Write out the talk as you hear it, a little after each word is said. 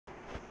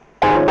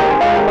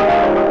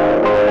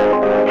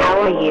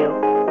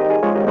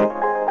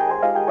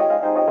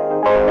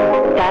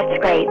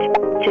Great.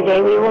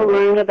 Today we will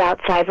learn about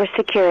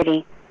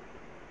cybersecurity.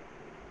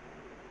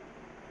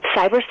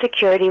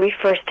 Cybersecurity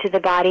refers to the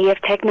body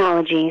of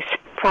technologies,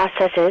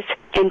 processes,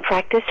 and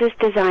practices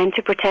designed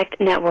to protect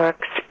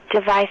networks,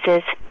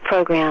 devices,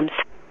 programs.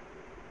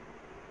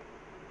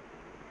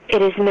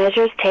 It is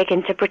measures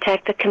taken to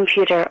protect the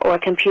computer or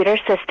computer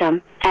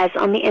system, as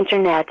on the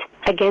Internet,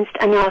 against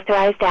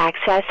unauthorized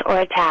access or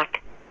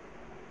attack.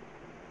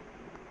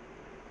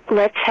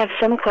 Let's have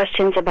some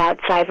questions about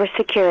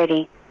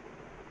cybersecurity.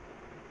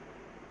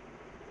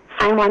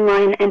 I'm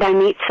online and I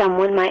meet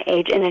someone my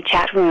age in a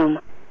chat room.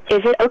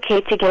 Is it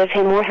okay to give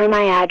him or her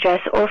my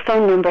address or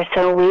phone number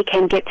so we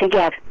can get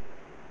together?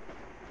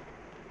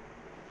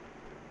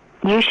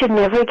 You should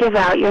never give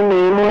out your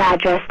name or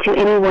address to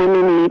anyone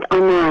you meet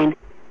online.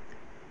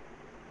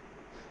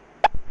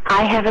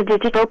 I have a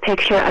digital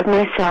picture of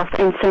myself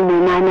and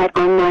someone I met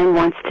online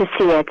wants to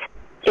see it.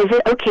 Is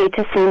it okay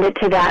to send it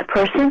to that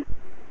person?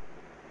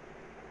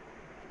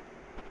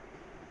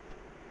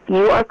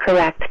 You are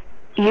correct.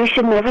 You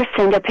should never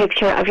send a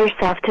picture of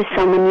yourself to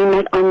someone you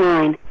met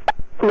online.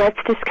 Let's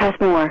discuss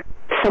more.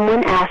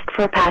 Someone asked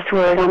for a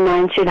password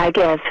online. Should I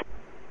give?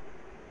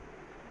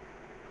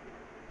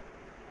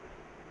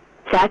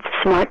 That's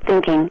smart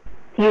thinking.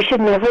 You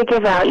should never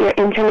give out your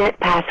internet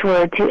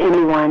password to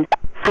anyone.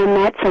 I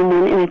met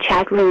someone in a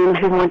chat room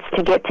who wants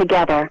to get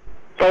together.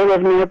 They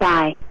live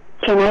nearby.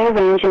 Can I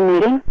arrange a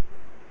meeting?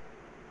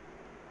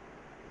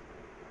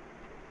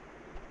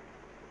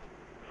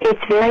 It's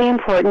very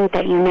important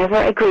that you never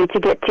agree to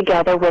get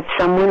together with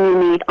someone you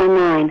meet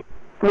online.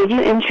 Would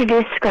you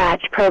introduce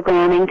Scratch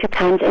programming to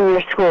kids in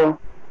your school?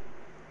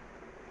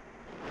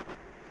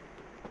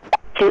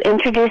 To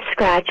introduce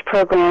Scratch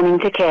programming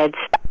to kids.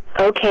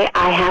 Okay,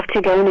 I have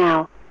to go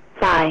now.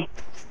 Bye.